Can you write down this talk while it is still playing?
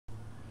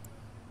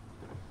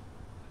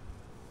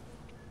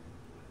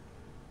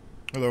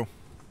Hello,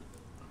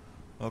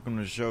 welcome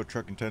to the show,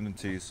 Trucking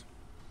Tendencies.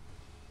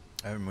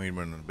 I haven't made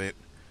one in a bit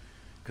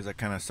because I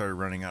kind of started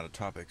running out of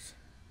topics.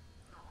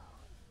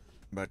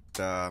 But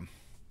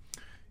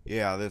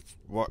yeah, that's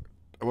what.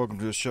 Welcome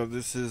to the show.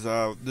 This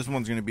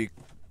one's gonna be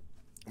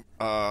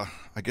I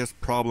guess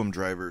problem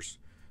drivers.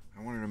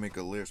 I wanted to make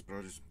a list, but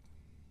I'll just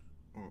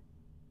oh,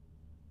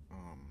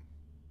 um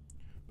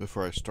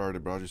before I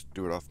started, but I'll just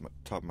do it off the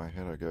top of my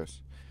head, I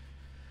guess.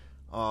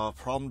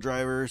 Problem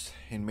drivers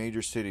in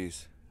major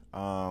cities.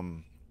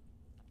 Um,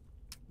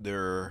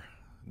 there's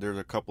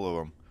a couple of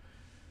them.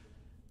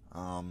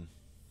 Um,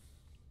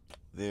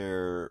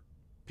 they're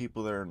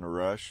people that are in a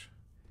rush.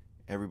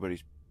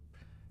 Everybody's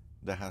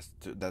that's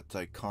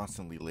like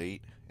constantly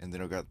late, and they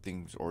don't got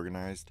things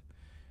organized.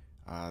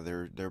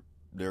 They're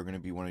going to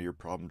be one of your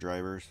problem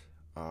drivers.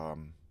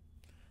 Um,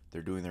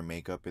 they're doing their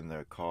makeup in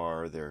the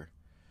car. They're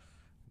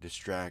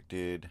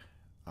distracted.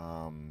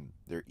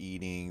 They're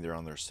eating. They're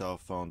on their cell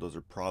phone. Those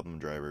are problem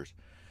drivers,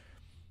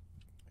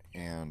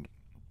 and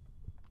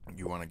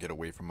you want to get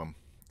away from them.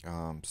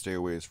 Stay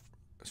away as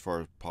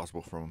far as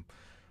possible from them.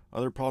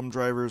 Other problem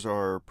drivers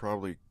are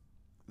probably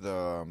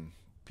the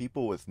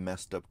people with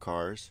messed up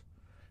cars,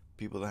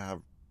 people that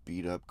have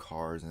beat up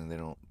cars, and they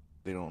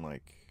don't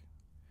like,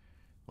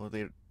 well,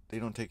 they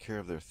don't take care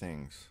of their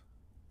things,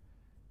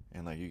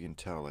 and like you can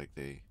tell, like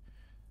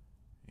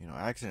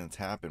accidents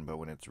happen, but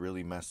when it's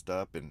really messed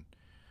up, and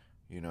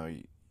you know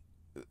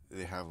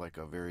they have like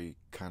a very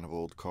kind of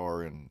old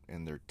car, and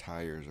their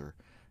tires, or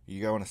you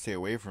gotta want to stay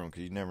away from them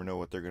because you never know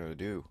what they're gonna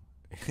do.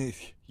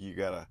 You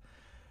gotta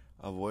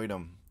avoid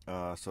them.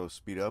 So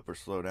speed up or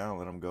slow down,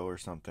 let them go or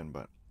something.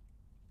 But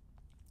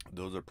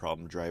those are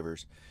problem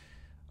drivers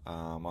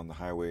on the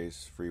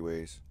highways,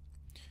 freeways.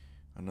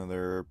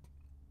 Another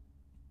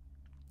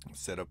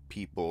set of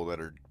people that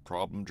are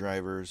problem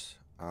drivers.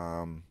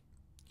 I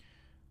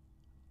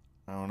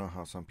don't know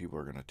how some people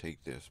are gonna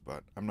take this,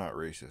 but I'm not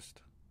racist.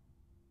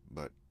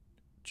 But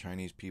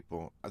Chinese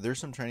people, there's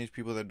some Chinese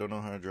people that don't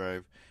know how to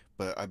drive,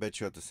 but I bet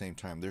you at the same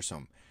time there's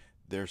some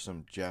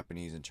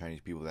Japanese and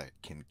Chinese people that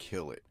can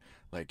kill it.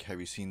 Like, have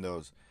you seen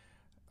those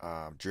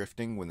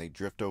drifting when they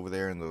drift over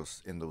there in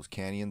those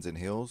canyons and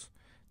hills?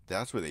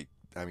 That's where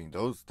I mean,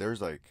 those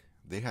there's like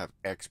they have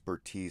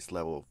expertise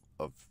level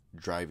of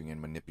driving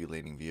and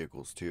manipulating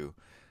vehicles too.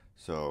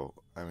 So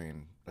I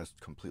mean, that's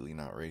completely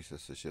not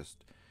racist. It's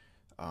just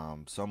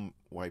some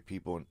white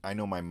people. I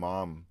know my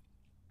mom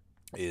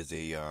is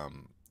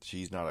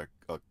she's not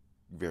a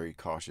very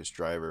cautious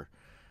driver,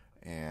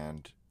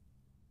 and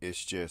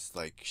it's just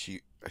like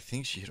I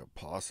think she hit a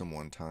possum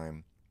one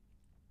time,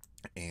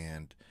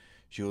 and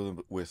she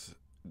was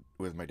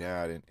with my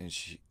dad,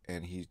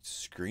 and he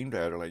screamed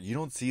at her like, you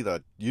don't see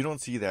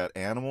that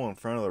animal in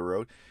front of the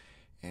road,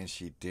 and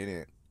she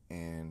didn't,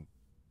 and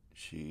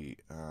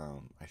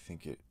I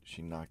think it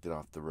she knocked it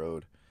off the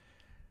road,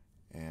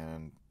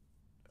 and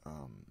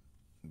um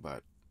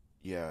but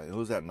yeah, it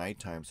was at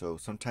nighttime, so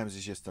sometimes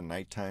it's just the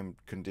nighttime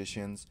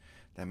conditions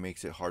that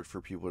makes it hard for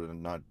people to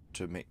not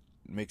to make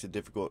makes it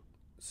difficult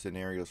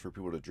scenarios for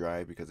people to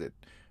drive because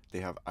they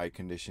have eye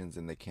conditions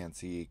and they can't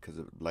see because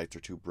the lights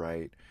are too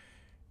bright,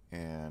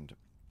 and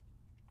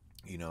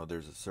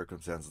there's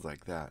circumstances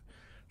like that.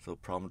 So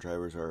problem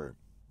drivers are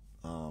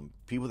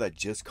people that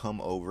just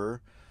come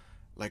over.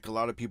 Like, a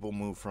lot of people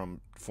move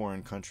from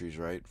foreign countries,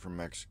 right? From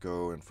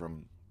Mexico and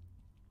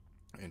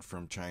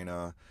from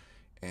China,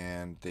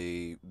 and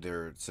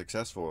they're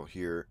successful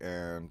here,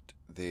 and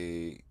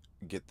they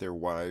get their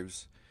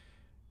wives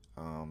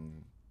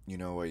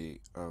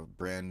a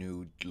brand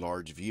new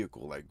large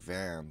vehicle like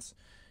vans,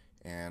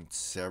 and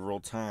several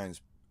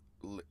times,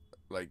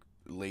 like,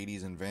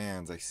 ladies in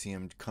vans, I see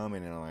them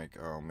coming, and I'm like,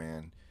 oh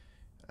man,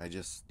 I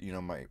just,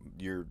 my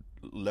your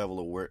level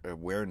of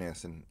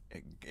awareness, and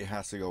it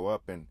has to go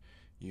up, and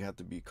you have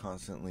to be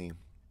constantly,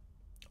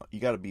 you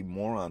got to be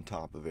more on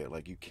top of it.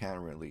 Like, you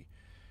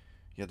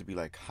have to be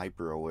like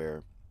hyper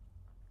aware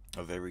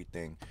of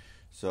everything.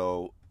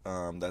 So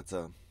that's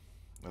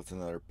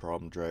another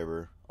problem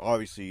driver.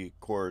 Obviously, of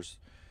course,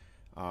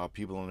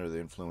 people under the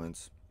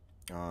influence.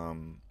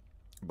 Um,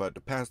 but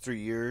the past 3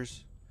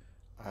 years,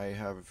 I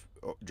have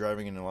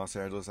driving in Los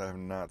Angeles. I have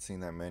not seen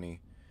that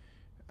many.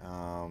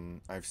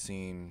 I've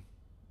seen,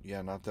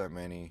 yeah, not that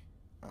many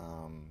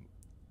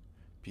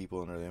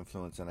people under the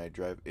influence, and I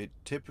drive. It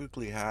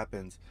typically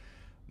happens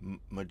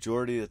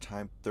majority of the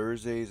time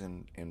Thursdays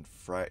and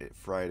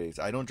Fridays.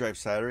 I don't drive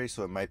Saturdays,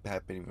 so it might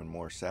happen even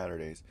more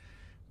Saturdays.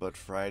 But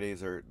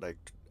Fridays are like,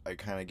 I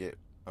kind of get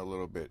a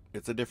little bit.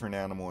 It's a different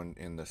animal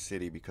in the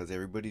city because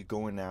everybody's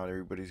going out.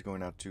 Everybody's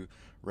going out to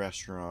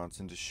restaurants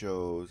and to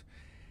shows,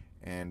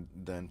 and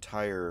the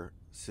entire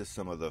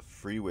system of the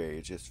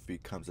freeway just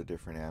becomes a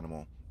different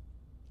animal.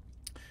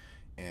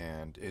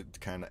 And it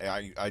kind of,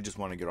 I just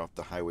want to get off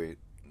the highway,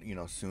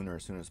 sooner,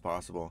 as soon as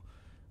possible.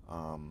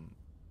 Um,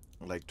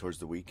 like towards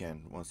the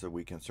weekend, once the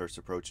weekend starts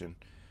approaching,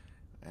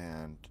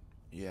 and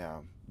yeah.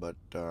 But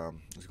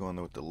let's go on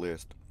with the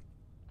list.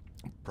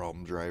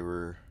 Problem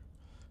driver,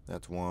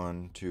 that's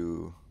one,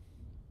 two,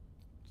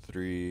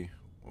 three.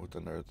 What's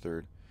another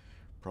third?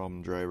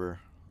 problem driver.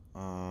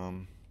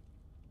 Um,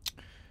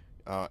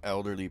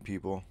 Elderly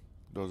people,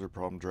 those are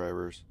problem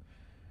drivers.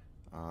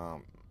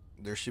 Um,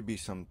 there should be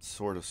some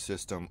sort of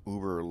system,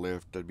 Uber or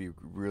Lyft. That'd be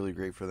really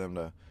great for them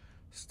to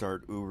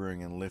start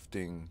Ubering and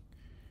lifting.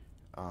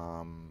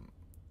 Um,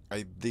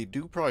 they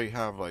do probably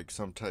have like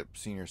some type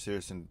senior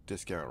citizen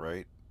discount,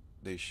 right?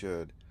 They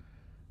should.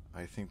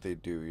 I think they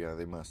do. Yeah,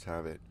 they must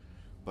have it.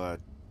 But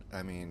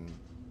I mean,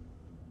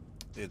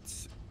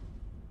 it's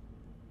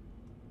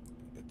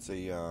it's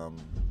a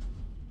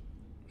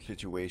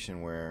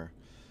situation where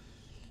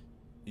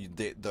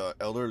the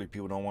elderly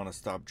people don't want to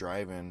stop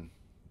driving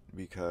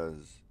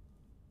because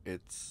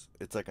it's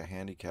like a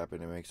handicap,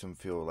 and it makes them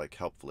feel like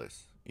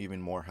helpless,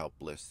 even more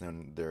helpless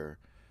than they're,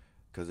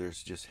 because they're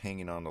just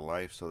hanging on to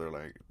life. So they're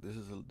like, this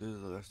is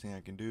the last thing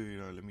I can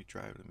do. Let me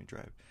drive, let me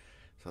drive.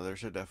 So there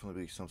should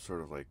definitely be some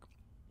sort of like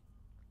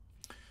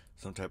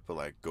some type of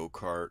like go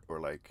kart, or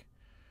like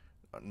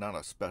not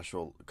a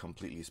special,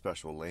 completely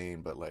special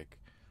lane, but like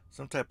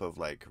some type of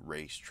like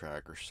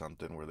racetrack or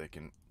something where they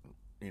can,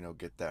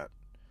 get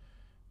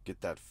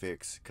that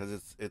fix,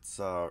 because it's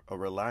a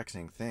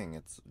relaxing thing.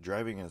 It's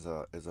driving is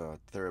a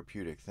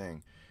therapeutic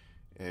thing.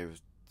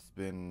 It's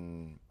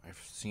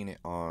I've seen it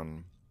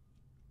on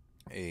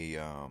a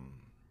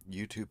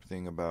YouTube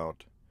thing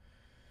about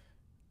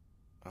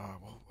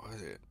what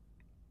was it?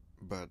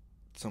 But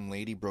some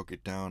lady broke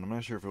it down. I'm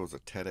not sure if it was a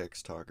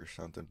TEDx talk or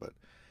something, but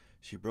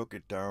she broke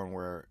it down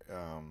where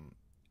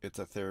it's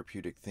a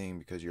therapeutic thing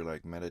because you're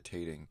like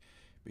meditating,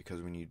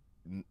 because when you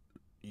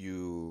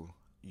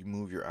you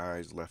move your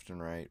eyes left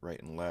and right, right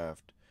and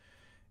left,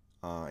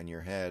 in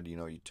your head,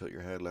 you tilt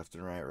your head left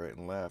and right, right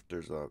and left.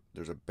 There's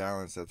a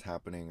balance that's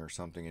happening or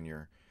something in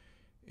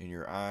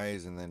your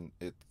eyes, and then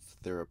it's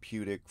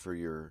therapeutic for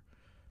your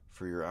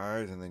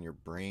eyes and then your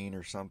brain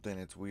or something.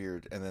 It's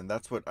weird. And then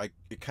that's what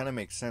it kind of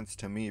makes sense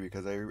to me,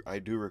 because I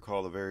do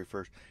recall the very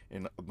first,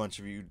 and a bunch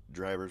of you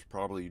drivers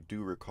probably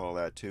do recall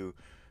that too,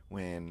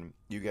 when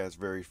you guys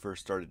very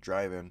first started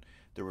driving.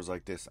 There was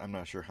like this, I'm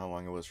not sure how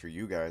long it was for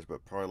you guys,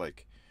 but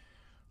probably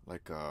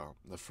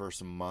the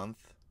first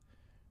month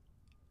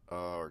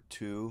or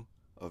two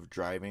of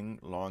driving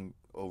long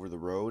over the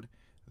road.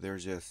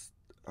 There's just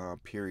a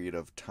period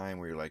of time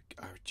where you're like,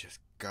 I just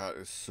God,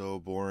 it's so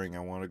boring, I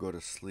want to go to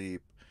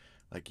sleep.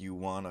 Like you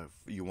wanna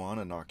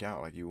knock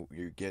out, like you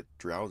get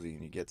drowsy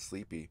and you get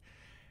sleepy.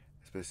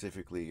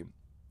 Specifically,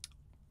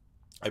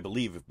 I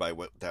believe by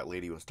what that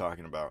lady was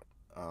talking about,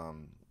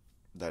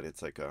 that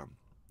it's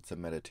a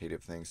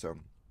meditative thing. So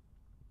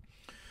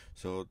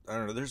I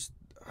don't know.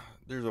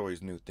 There's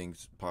always new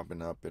things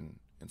popping up, and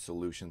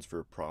solutions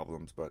for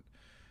problems, but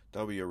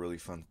that'll be a really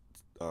fun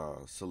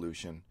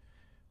solution.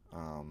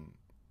 Um,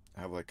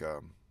 have like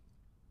a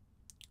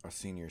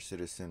senior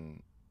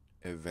citizen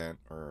event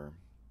or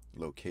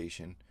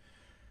location,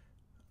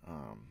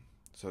 um,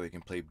 so they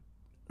can play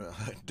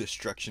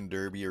destruction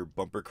derby or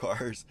bumper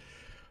cars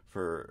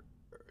for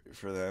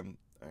them.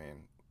 I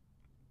mean,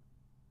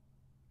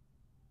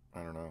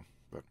 I don't know,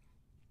 but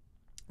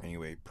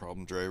anyway,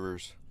 problem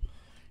drivers.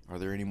 Are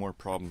there any more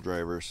problem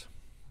drivers?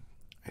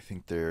 I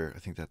think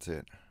that's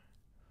it.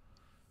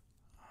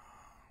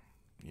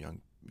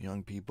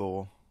 Young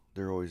people,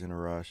 they're always in a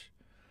rush.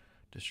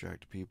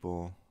 Distract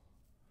people.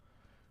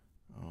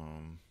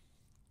 Um,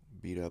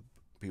 Beat up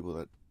people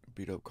that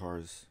beat up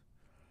cars.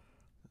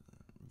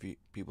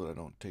 People that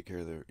don't take care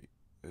of their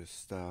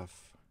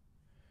stuff.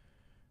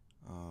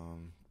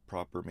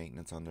 Proper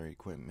maintenance on their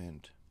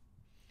equipment.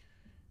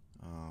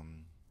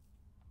 Um,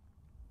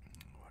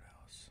 what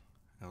else?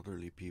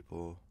 Elderly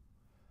people.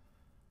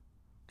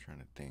 I'm trying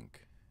to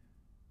think.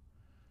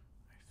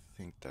 I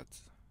think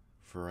that's,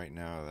 for right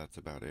now, that's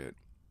about it.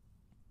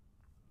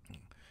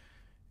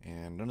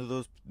 And none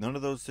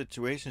of those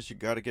situations, you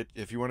got to get,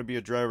 if you want to be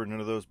a driver, none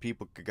of those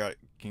people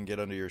can get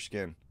under your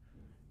skin.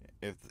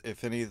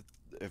 If any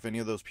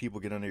of those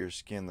people get under your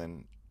skin,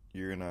 then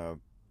you're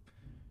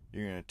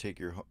gonna take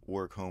your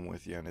work home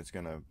with you, and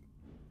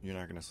you're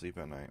not gonna sleep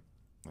at night.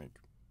 Like,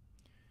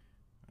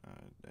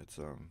 it's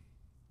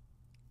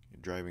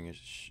driving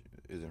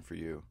isn't for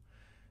you.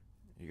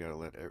 You gotta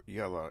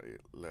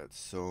let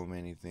so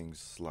many things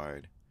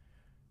slide.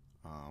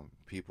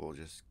 People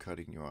just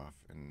cutting you off,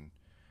 and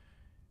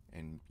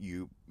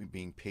you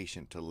being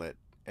patient to let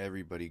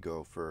everybody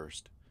go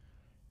first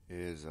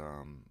is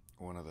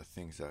one of the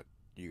things that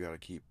you got to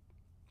keep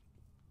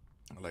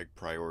like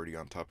priority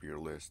on top of your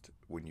list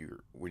when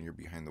you're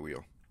behind the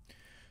wheel.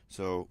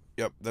 So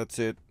yep, that's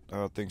it.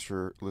 Thanks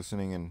for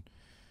listening, and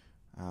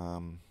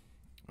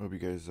hope you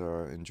guys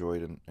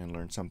enjoyed and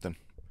learned something.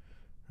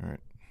 All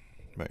right,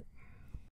 bye.